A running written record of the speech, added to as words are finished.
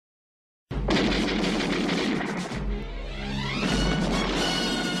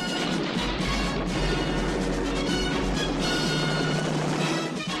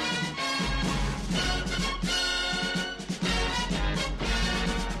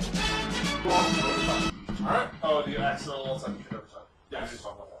Alright. Oh, the accidental all-time you can never sign. Yeah, we were just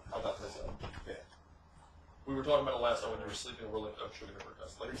talking about that. How that plays out. Yeah. We were talking about it last night when you were sleeping. We're like, oh, sugar never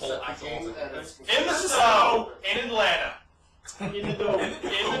does. Like, in the snow in Atlanta. In the dome. In the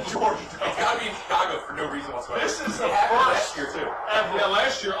Georgia Dome. It's gotta be in Chicago for no reason whatsoever. This is the last first. year too. Yeah,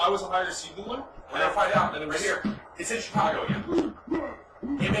 last year I was a higher seed than one. We're gonna find out. And right here, it's in Chicago again.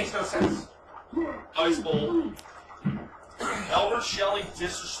 It makes no sense. Ice Bowl. Albert Shelley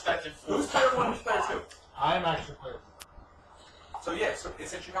disrespected fool. Who's player 1? Who's player 2? I'm actually player. So yeah, so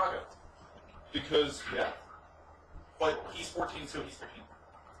it's in Chicago. Because, yeah. But he's 14 too. He's 15.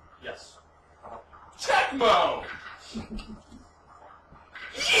 Yes. Tecmo!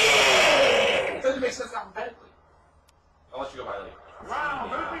 Yeah! It doesn't make sense alphabetically. I'll let you go by later. Wow,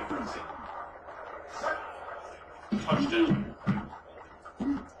 touchdown.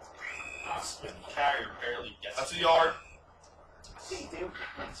 Carrier barely gets That's a yard.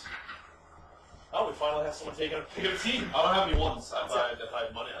 Oh, we finally have someone taking a team. I don't have any ones. If I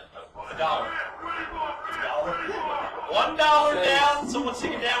had money, I'd have $1. $1 down. Someone's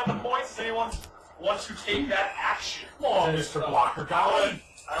taking down the points. Anyone wants to take that action? Come on, Mr. Blocker, golly.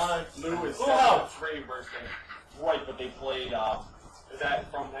 Lou is 7-3 versus right, but they played. Is that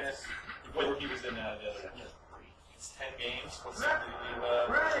from this? When he was in the other? It's 10 games. What's that?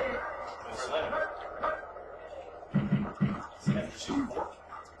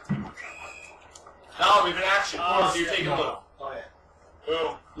 No, we've been action. So you're taking a look. Oh, yeah.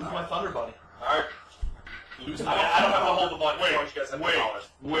 Boom. Lose my Thunder Buddy. Alright. I don't have to hold the button.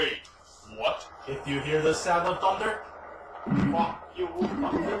 Wait. What? If you hear the sound of thunder, fuck you.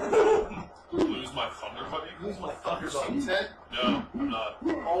 Lose my Thunder Buddy? Lose my Thunder Buddy. Buddy. No, I'm not.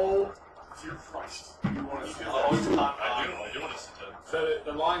 Oh, dear Christ. You want to see that? I do want to see that. So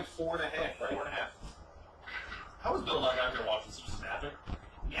the line's 4.5, right? 4.5. How is Bill not down here watching? So just napping?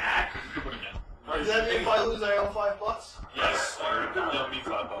 Yeah. Good one again. Does that mean if I lose, I owe $5? Yes, you owe me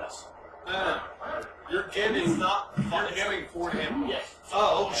 $5. You're giving 4.5. Yes.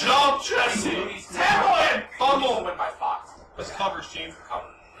 Oh, jump, Jesse! Tackle him! Fumble! Win by 5. This coverage team.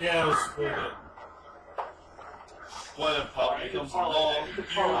 Cover. Yeah, it was really good. When a puppy comes along,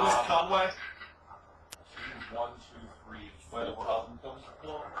 use Conway. 1, 2, 3. When a puppy comes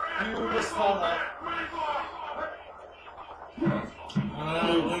along, use Conway.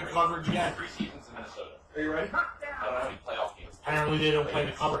 Good coverage again. 3 seasons in Minnesota. Are you ready? I don't have any playoff games. Apparently they don't play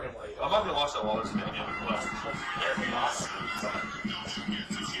the cover him. I'm not gonna watch that while there's a mini game.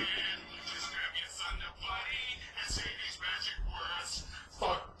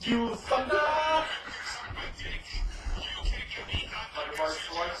 Fuck you, Thunder!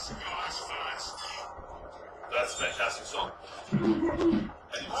 That's a fantastic song.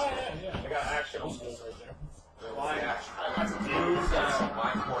 Yeah. I got action on this right there.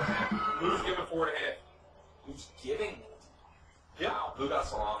 Who's giving 4.5? Who's giving? Yeah. Wow. Who got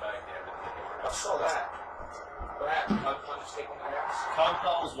so long back there? I saw that. What happened? Just taking the ass.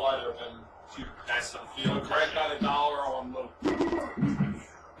 Concom was wide open. Two nice on the field. Greg got $1 on Lou.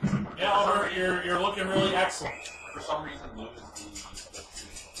 Yeah, Oliver, you're looking really excellent. For some reason, Lou is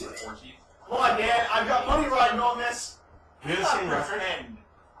the 4 seed. Come on, Dad. I've got money riding on this. You didn't see record? Pretend.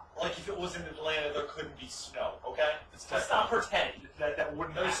 Like if it was in Atlanta, there couldn't be snow, okay? Let's not pretend that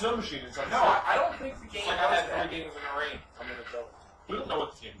wouldn't There's a happen. snow machine inside. No, I don't think the game had has 3 games in the rain. I'm gonna go. We don't know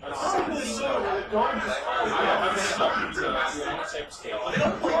what the team does. They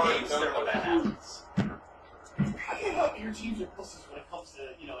don't play games there when that happens. I can't help your teams are pussies when it comes to, an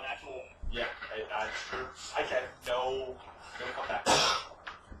actual... Yeah, that's true. I can no comeback.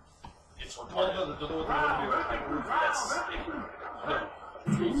 It's retarded.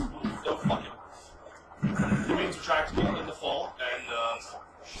 No fucking. The means are tracked in the fall, and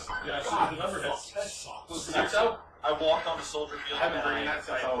yeah, I see the number hits. So I walked on the soldier field. I haven't been that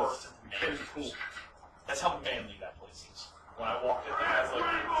since I was cool. That's how manly that place is. When I walked in there, I was like,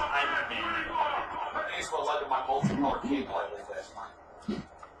 I'm manly. I think it's what led to my multicolored cable I was last night.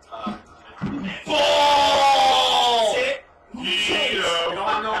 Ball! Sit. You don't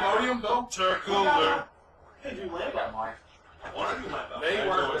have no Imodium, though? Turkler. Hey, do Lambo. What are you Lambo? They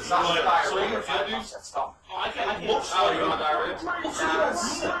were the Solid diarrhea. field dudes? That's tough. I can't. Oh, you're on diarrhea?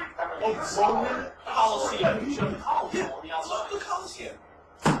 Coliseum. You showed the Coliseum on the outside. The Coliseum.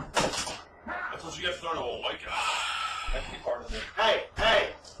 That's what you get thrown to a white guy. That can be part of it. Hey.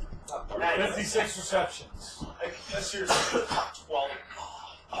 56 receptions. Seriously, top 12.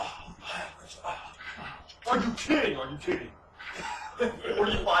 Are you kidding?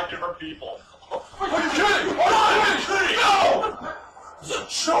 45 different people. Are you kidding? Are you kidding? No! It's a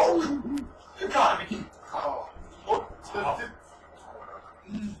joke! You gotta be. Oh.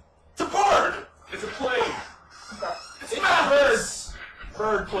 It's a bird! It's a plane.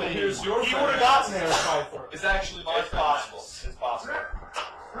 There's your He friend. would have gotten there if I thought. It's actually my It's friend. possible. It's possible.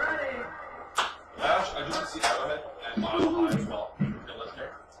 I do want to see Ironhead and Mile High as well.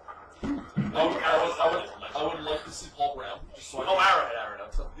 I would like to see Paul Brown. Just so Oh, Ironhead.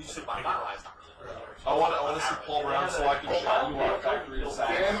 You said my eyes. I want to see Paul Brown so I can shout you out factory of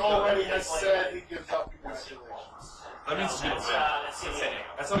Dan already has said he gives up congratulations. That means he's going to win.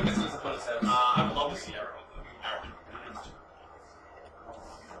 That's how he gets his opponent's head. I would love to see Ironhead.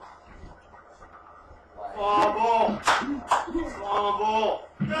 Fumble! Fumble!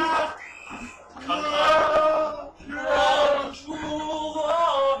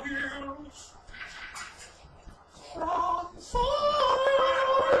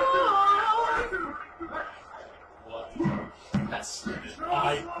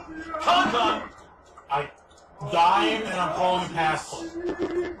 Dying and I'm calling pass play.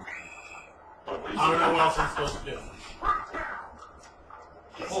 I don't know what else I'm supposed to do.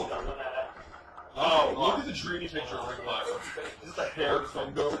 Oh, look at the dreamy picture of Ring Live. Is it the hair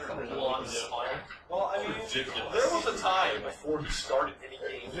fungo from blonde? Well, I mean, Ridiculous. there was a time before he started any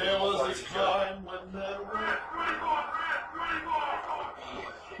games. There was a time when there were...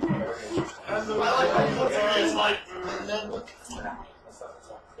 I like how he looks at me, it's like, I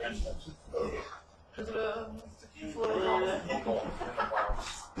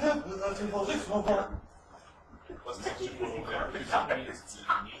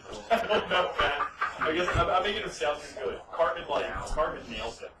don't know, man. I guess I'm making it sound good. Cartman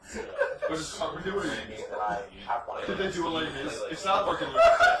nails it. What is Cartman doing? Did they do a late his? If not working, we'll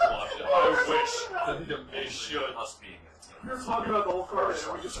have to watch it. I wish. I think They should. we were talking about the whole card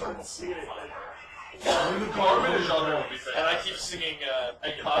and we just couldn't see it. Cartman and Genre would be And I fantastic. keep singing,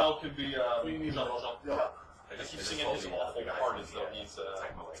 And Kyle can be, Genre. I keep singing his awful part as though he's,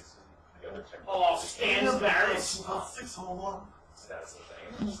 Oh, Stan's embarrassed. That's the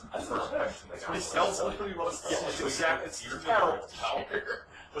thing. That's the first question they got. It sounds pretty well. Yeah, it's exactly. It's terrible.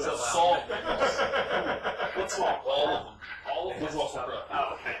 Was it Salt. What's wrong? All of them. All of them was also correct.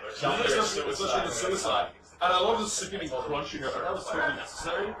 Oh, okay. Especially the suicide. And I love the sickening crunching here. That was totally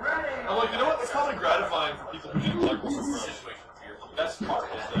necessary. I'm like, you know what? It's probably gratifying for people who didn't like what's in situation. The best part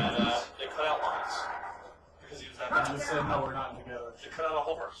is that they cut out lines. Because he was that And they said, no, we're not together. They cut out a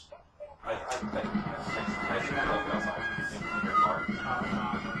whole verse. I think outside.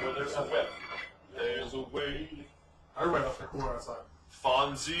 Where there's a whip. There's a way. Everybody left their core outside.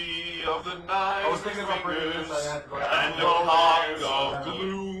 Fonzie of the night. I was thinking about bringing fingers this. I had to go and a pot of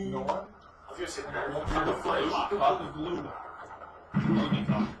glue. No one? I was gonna say, Pot of glue.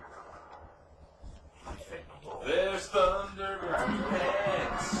 There's thunder in your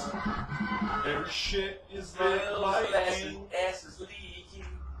heads. Every shit is lit like lightning. Ass is leaking.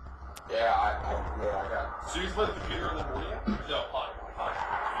 Yeah, I got. So you play the computer in the morning? No, Pine.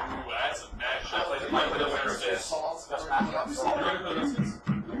 Ooh, that's a match. I played the Wednesdays. You're gonna play Wednesdays?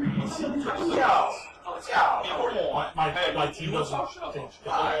 Let's go. My team doesn't change.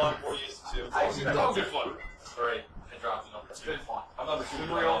 Oh, good fun. Great. I dropped the number. It's been fun. I'm number two. It's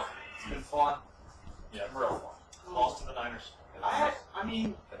been real. It's been fun. Yeah, Real fun. lost to the Niners. I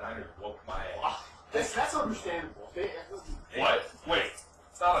mean, The Niners woke my ass. that's understandable. What? Wait.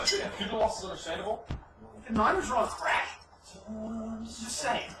 It's not understandable. People loss is understandable? The Niners are on crack. Just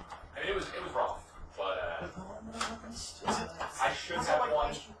saying. I mean, it was rough, but I should have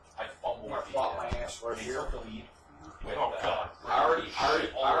won. I fumbled my ass right here. Took the lead. With, Oh, God. I already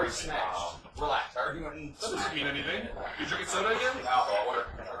snatched. Relax. I already went and That doesn't mean anything. You drinking soda again? alcohol.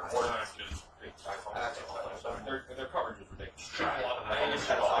 Whatever. Their coverage is ridiculous. I almost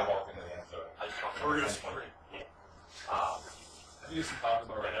had a sidewalk into the end zone. We're gonna score. You need some talk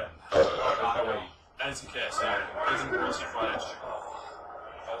about right now. And some KFC. And some roasted fried chicken.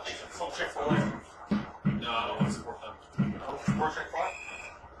 Some Chick-fil-A. No, I don't want to support them. Support Chick-fil-A?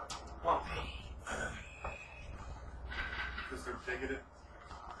 Because they're bigoted.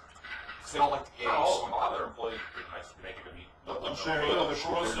 Because they don't like the games. Oh, Other employees are nice to make it a meet. I'm sure they're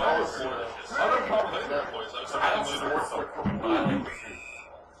supposed to always do it. I don't have a problem with their employees. I just I have don't to work support for them. but I like the food.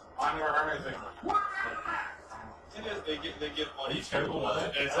 I never heard anything. They give money to I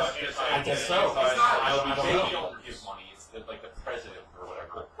guess so. It's not I like don't they know. don't give money. It's like the president or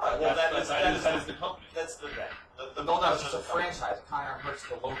whatever. Well, that is the company. that's the thing. No, it's just a franchise. It kind of hurts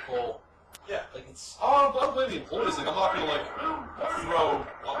the local. Yeah. Like it's. Oh, don't blame the employees. Like, I'm not gonna like throw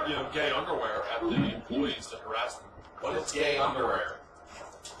gay underwear at the employees to harass them. What is gay underwear?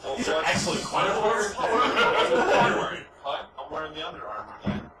 Well, These are excellent questions. I'm wearing the Under Armour.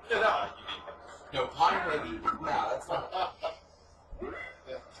 Yeah, no. No, pine lady. No, that's not.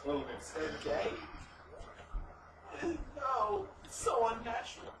 Gay? No, it's so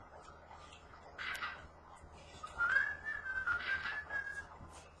unnatural.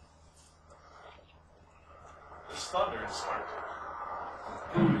 smart.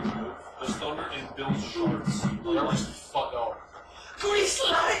 There's Thunder and Bill's Sharks. There was fuck no. Grease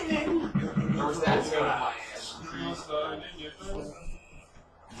lightning! There was that too in my ass. Grease lightning, yeah.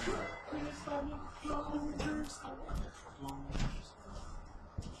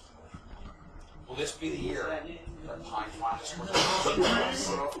 Will this be the year that Pine finds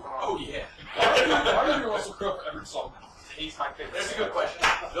Oh yeah. Why did Russell Crowe ever saw He's my favorite. That's a good question.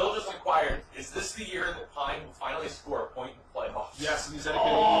 Bill just inquired, is this the year that Pine will finally score a point in the playoffs? Yes, and he said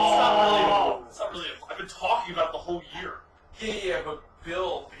It's not really. I've been talking about it the whole year. Yeah, but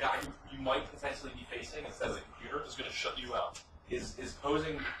Bill, the guy you might potentially be facing instead of the computer, is going to shut you out. is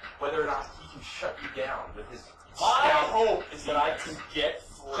posing whether or not he can shut you down with his My scout. hope is that I can get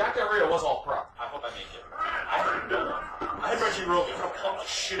through. Jack Del Rio was all pro. I hope I make it. I heard no one. I heard Reggie Rogan gonna pump the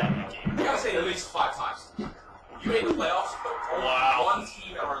shit out of that game. I gotta say at least 5 times. You made the playoffs, but only one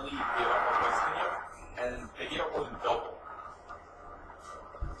team in our league gave up more points than you, and they gave up more than double.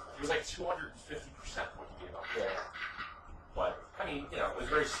 He was like 250% what he gave up. Yeah. But, I mean, you know, it was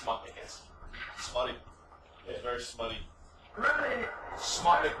very smut against. Smutty. It was very smutty.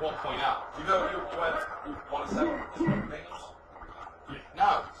 Smutnik won't point out. You know, you went 1-7 in the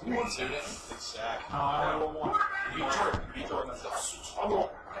No, you won 2, didn't you? Exactly. I don't want. You beat Jordan. You beat Jordan. That's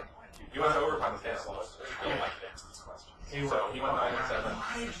You went to overtime with Dance Lois. You don't like Dance these questions. So he went 9-7.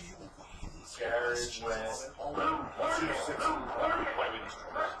 Garage went 2-6.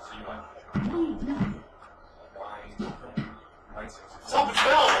 So you went 9-6. Stop it,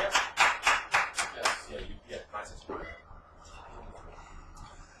 Bell! Yes, yeah, 9-6.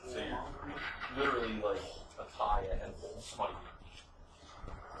 So you're literally like a tie ahead of somebody.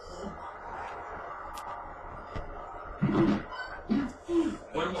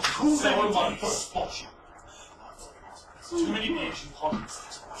 What am I spot you? Too many Asian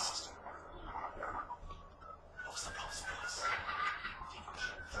pumpkins in my system. What's the plus?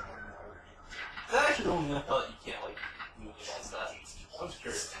 Is that actually the only NFL that you can't, like, move against that? I'm just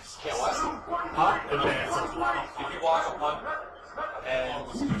curious. Can't what? Huh? If you block a punt, and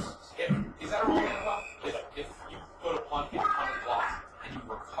is that a rule in the NFL? If you go to punt, get a punt and block, and you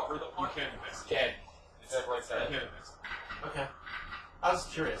recover the punt, You can't miss. Dead. Is that right? You That can't miss. Okay. I was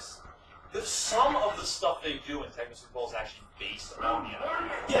curious. Some of the stuff they do in Tecmo football is actually based on the NFL.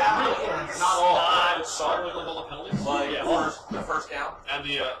 Yeah, really. Yeah. Not all. Some like all the penalties. Like Yeah. the first down. And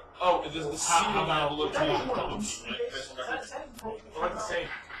the the seating of the location of the penalties, right? They're like the same.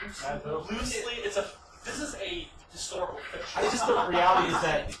 Loosely, this is a historical fiction. I just the reality is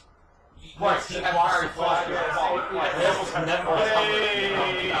that Right, he he had had watched fired the flag. flag.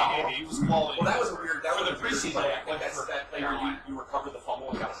 He was quality. Well, that was a weird. That was a preseason. I think that's that player you recovered the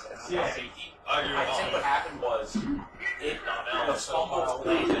fumble and got a safety. I agree I think what happened was the fumble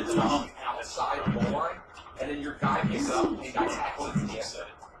landed outside the goal line, and then your guy picks it up and he got tackled into the end zone,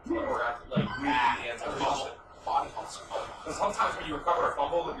 or got like moved in the end zone. Body hustle. Because sometimes when you recover a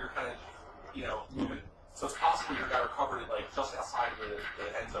fumble, then you're kind of moving. So it's possible your guy recovered it like just outside the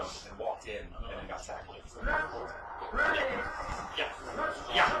end zone and walked in and then got tackled.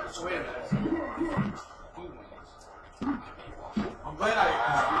 Yeah. So wait a minute. I'm glad I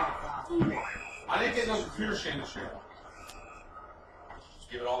didn't get no computer shame this year. Just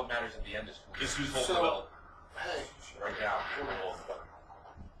give it all that matters at the end. Guess who's holding the belt? Hey, right now.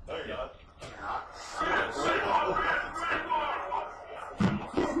 No, you're not.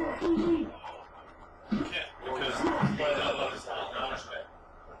 You can't because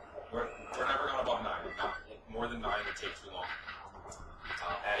We're never going above 9. More than 9 would take too long.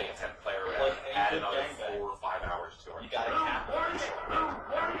 Adding a 10th player would add another 4 or 5 hours to our. You gotta cap it.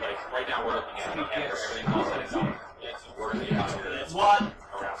 Like right now, we're looking at everything else that is on. We're going to be out here What?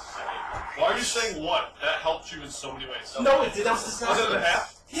 around 7. why are you saying what? That helped you in so many ways. No, it did. That was Was disgusting. it a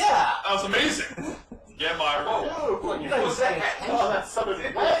half? Yeah. That was amazing. Yeah, Myra. You know what saying? Oh, that's somebody.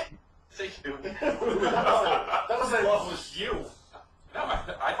 What? Thank you. That was like, Love was you. No,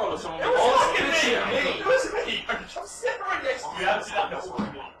 I thought it was someone. It was me. It was me. I'm sitting right next to You you. haven't seen that before.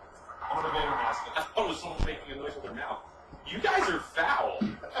 I'm a Vader mask. I thought it was someone making a noise with their mouth. You guys are foul.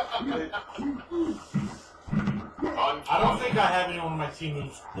 I don't think I have anyone on my team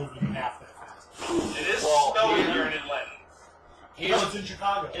who's moving half that fast. It is Well, snowing yeah. here in Atlanta. No, it's in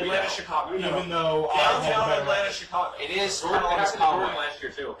Chicago. Atlanta, Chicago. Even though I Downtown have Atlanta, Chicago. It is Jordan Jordan was happened to Jordan calm. last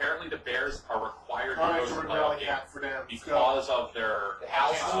year too. Apparently, the Bears are required to all go right, to the Jordan playoff Valley game Cat for them. because of their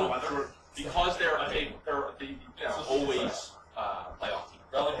Weather. because they're always playoff team.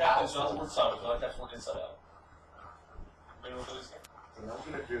 Relic hat is not the word side. Relic hat's word inside out. And I'm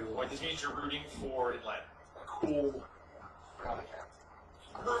gonna do Wait, this means you're rooting for Atlanta. a cool.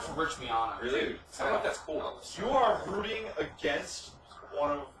 Rich me on it. Really? I think that's cool. You are rooting against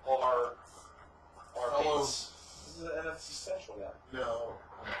one of our mates. This is an NFC Central guy. No.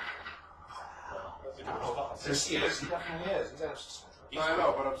 That's a good response. Yes, he is. He definitely is. He's NFC Central. I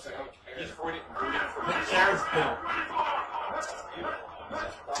know, but I'm saying I'm He's rooting for Karen's pill. That's beautiful.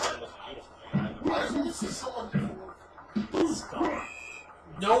 That's probably the most beautiful thing I've Why doesn't this see someone before?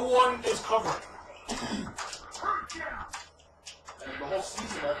 No one is covering. And the whole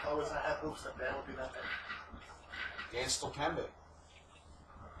season, I was at hopes that Dan would be that bad. Dan still can be.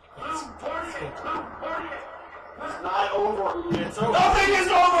 It's not over. It's over. Nothing is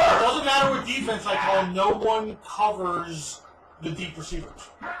over! It doesn't matter what defense I call, no one covers the deep receivers.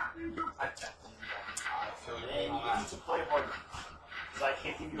 I feel you. Man, you need to play harder. Because I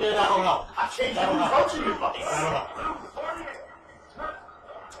can't give you Yeah, that'll help. I can't That'll give you help. coaching advice.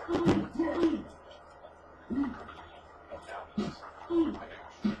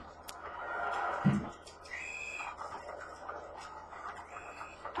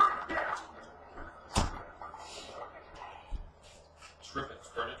 Strip it,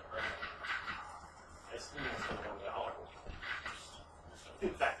 spread it. In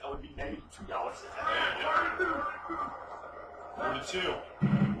fact, that would be maybe $2 $42.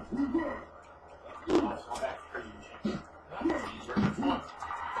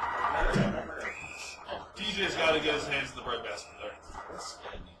 DJ's got to get his hands in the breadbasket there.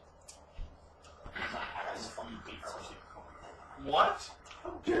 What? How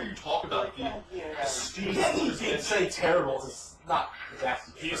dare you talk about the Steve? He did say terrible. It's not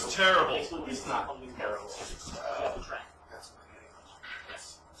exactly. He's terrible. He's not terrible.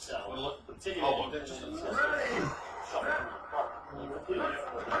 So, continue. Oh, look, just You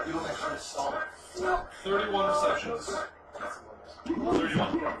don't actually saw it. 31 receptions.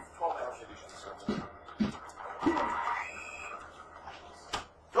 31.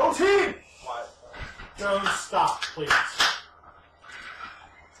 Go team! Don't stop, please. How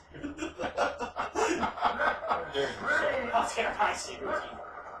dare I say go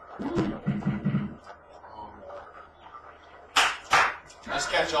team? Nice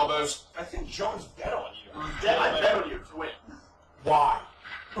catch, elbows. I think Jones bet on you. I bet on you to win. Why?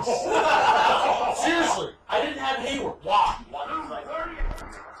 Seriously, I didn't have Heyward. Why?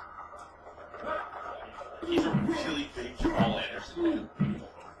 He's a really big Jamal Anderson fan.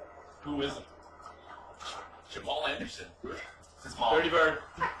 Who isn't? Jamal Anderson. His mom. 30 bird.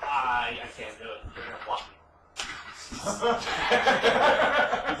 I can't do it. You're gonna watch me.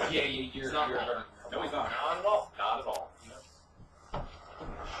 Yeah, you're not. No, he's not. Not at all. Not at all. I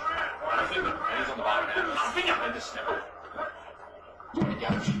think and he's on the bottom half. And just never. What are you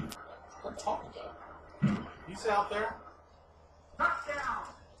talking about? He's out there.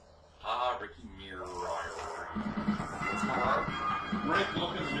 Ah, Ricky Mirror. Rick,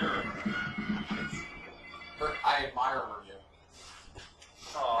 look in the mirror. I admire you.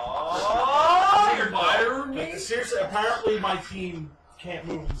 Aww. You admire me? Seriously, apparently my team can't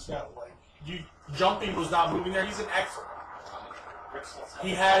move in scout. Like, jumping was not moving there. He's an excellent. He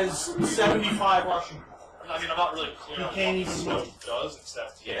has 75 rushing. I mean, I'm not really clear He on can't what even snow move. does,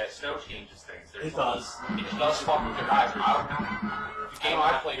 except, yeah, snow changes things. It does. It does fuck with your guys. I don't know. The game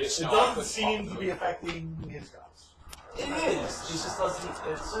I played is It snow. doesn't seem to be affecting his guys. It is. It just doesn't.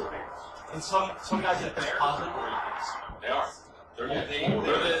 It's. And some guys get this positive. They are. They're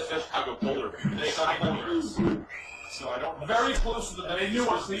the Chicago Polar Bears. They got Polar. So I don't. Very close to the. They knew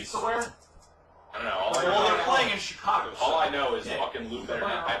what cleats to wear. I don't know. All I Well, know, they're playing in Chicago. all I know is fucking Lou better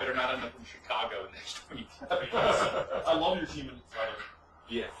not. I better not end up in Chicago next week. I love your team, brother.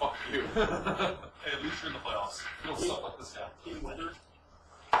 Yeah, fuck you. Hey, at least you're in the playoffs. You don't suck like this guy. Team winner.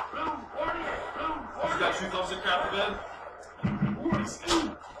 You got 2 thumbs in crap to bed?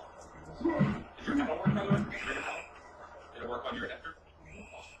 Did your camera work, by the way? Did it work on your adapter?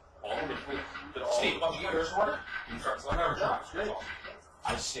 All of it. Did all Steve, of did you get yours in order? You can start Never selecting. tried. That's all.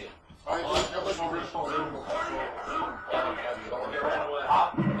 I see. I original original. We're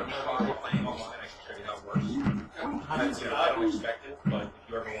playing online. I can show you how it works. I don't expect it, but if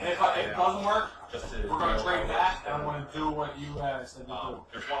you ever want to If try it it out, doesn't work, just to we're going to trade that, and I'm going to do what you said to do.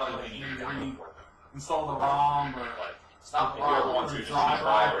 there's one other thing you can do. Install the ROM or But It's not if you ever want to, just use drive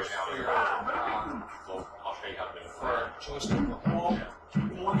right now. Well, I'll show you how to do it. for joystick.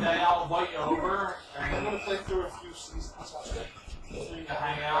 one day I'll invite you over I'm and gonna play through a few seasons. so you can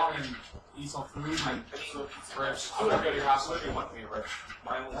hang out and eat some food. And Rich, I'm gonna go to your house if you want me, Rich.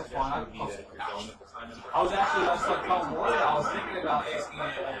 My only That's suggestion fine. would be that if you're going at the time, I was actually last like telling Lloyd, I was thinking about asking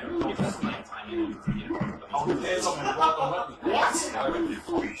you. give us some time in, I was going to brought them with me.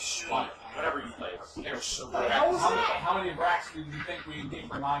 What? whatever you play. They were so How many racks did you think we need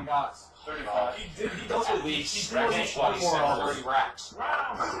for 9 guys? 35. He does at least. He threw us 20 more on 30 racks. I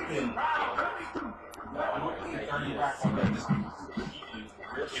don't think 30 racks on this.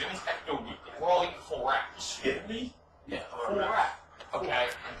 We're all eating full racks. Kidding me? Yeah. Full rack. Okay,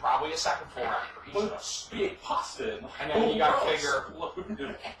 and probably a second full rack for each of us. We ate pasta. And then you gotta figure, Look, we can do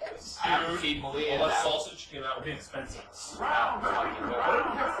it. I have to feed Malia All that that. sausage came out with the expensive.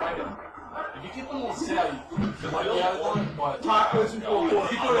 If you keep them on sale, you might be out of one, but Tacos and pulled pork.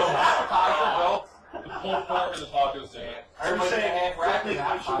 if you put it in half taco, bro. The pulled pork and the tacos there. Everybody saying a half rack and that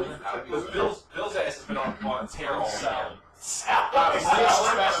half makes taco. you- That would be good. Bill's ass has been on a tear all Salad. She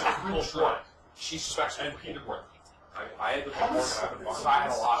suspects She suspects And peanut butter. I had the pork and I've been So I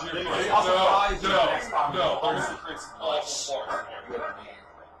had a lot of No, it. there's secrets awful parts in here.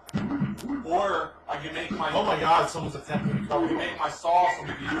 Or I can make my. Oh my God! Someone's attempting to cover. We make my sauce and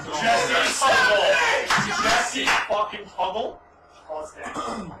we can use it on. Jesse fucking Puggle? Pause that.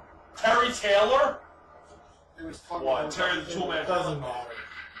 Terry Taylor? It was fun. What? Terry the Tool Man? It doesn't matter.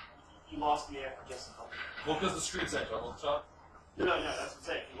 You lost me after just a couple. Well, because the screen's at Jungle Top. No, that's what I'm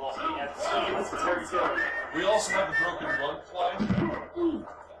saying. You lost me after the Terry Taylor. We also have the Broken Run play.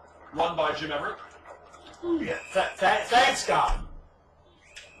 Run by Jim Everett. Thanks, God.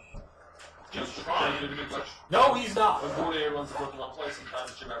 Just trying to make much. No, he's not. When Bourdieu runs the Broken Run play,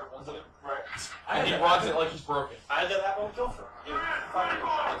 sometimes Jim Everett runs it. Right. And he runs it like he's broken. I had that happen with Guilford.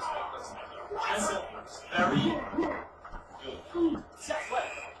 Very good. Set what?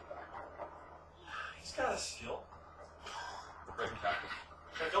 He's got a skill. Breaking tackle.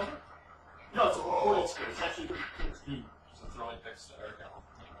 Is that Guilford? No, it's a recording skill. It's actually pretty cool. So throwing picks to Eric Allen.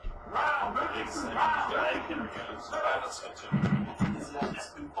 That's good too. This is not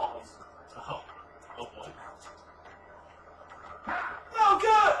just good balls. Oh boy. Oh,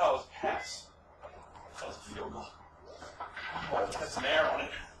 God! Oh, it was a pass. That was a field goal. Oh, that's an air on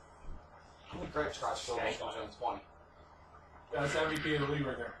it. How many great tries Phil was on 20? That's MVP of the league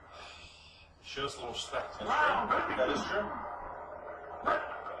right there. Shows a little respect. That is true.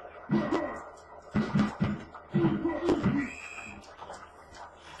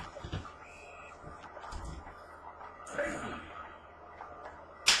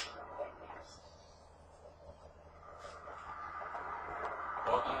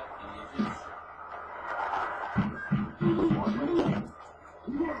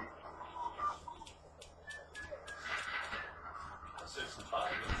 Save some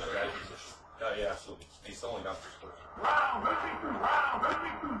time. Better position. Yeah, absolutely. He's only got 3 scores.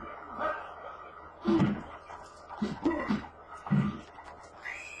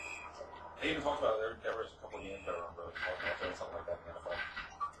 They even talked about there was a couple of games that were on the talking about doing something like that in the NFL.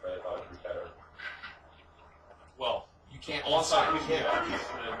 But I thought it would be better. Well, You can't onside onside kick. kick.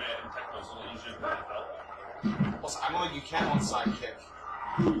 Man, Tecmo's a little easier than NFL. Well, I know you can onside kick.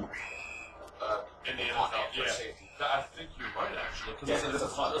 In the on NFL, for yeah. safety. I think you're right, actually. Yeah, Because it's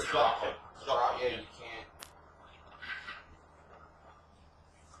a drop kick. Drop, yeah, you can't.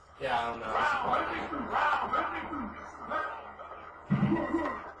 Yeah, I don't know.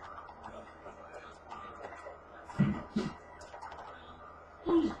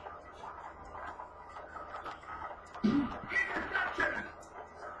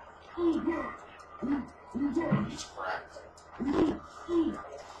 He's cracked.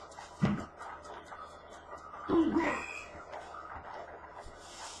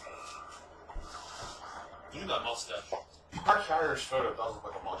 Do that mustache. Our carrier's photo does look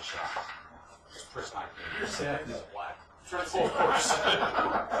like a mugshot. It's pretty nice. You're sad. He's black. Trying to say,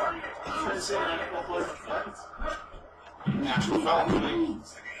 trying to say an NFL player for Falcons. Natural felony.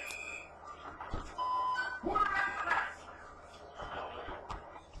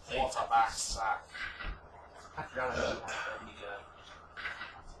 What's a back sack? I forgot I should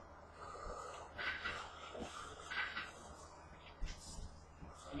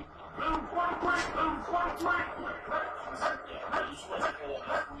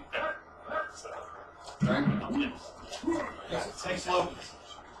Thanks, Lou.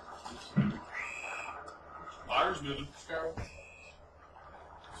 Fire's moving.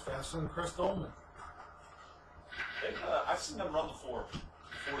 Faster than Chris Dolman. I've seen them run the 40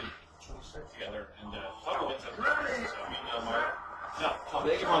 together, and Huddle wins it. So, no,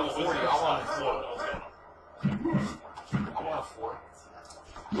 They can run the 40. I want a 4. I want a 4.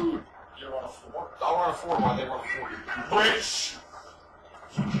 You're on a 4. I want a 4 while they run a 40. Rich!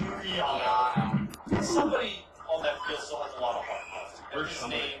 Yeah, Somebody on that field still has a lot of heart. And Rich his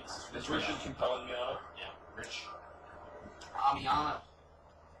name's It's Richard Compelling me on it. Yeah, Rich. Amiana.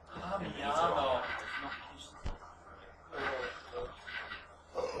 Amiano.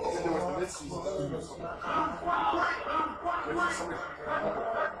 Then there was the this season.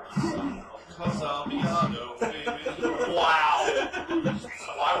 Cause I'll be hondo, baby. Wow.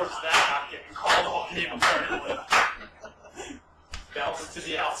 Why was that not getting called all game apparently? Bounces to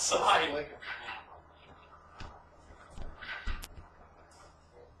the outside.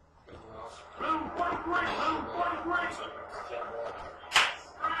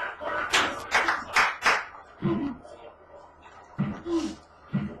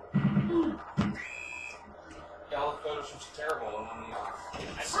 Y'all Photoshop's terrible.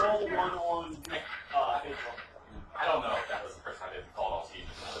 I saw the one on Facebook. I don't know if that was the first time they've called all teams.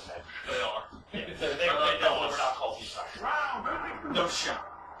 They are. Yeah, they know we're not called teams. No shot.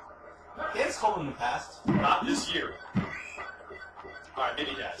 He has called in the past. Not this year. Alright,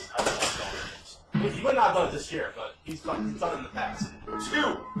 maybe he has. I don't know. He might not have done it this year, but he's done it in the past.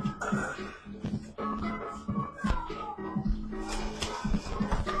 2.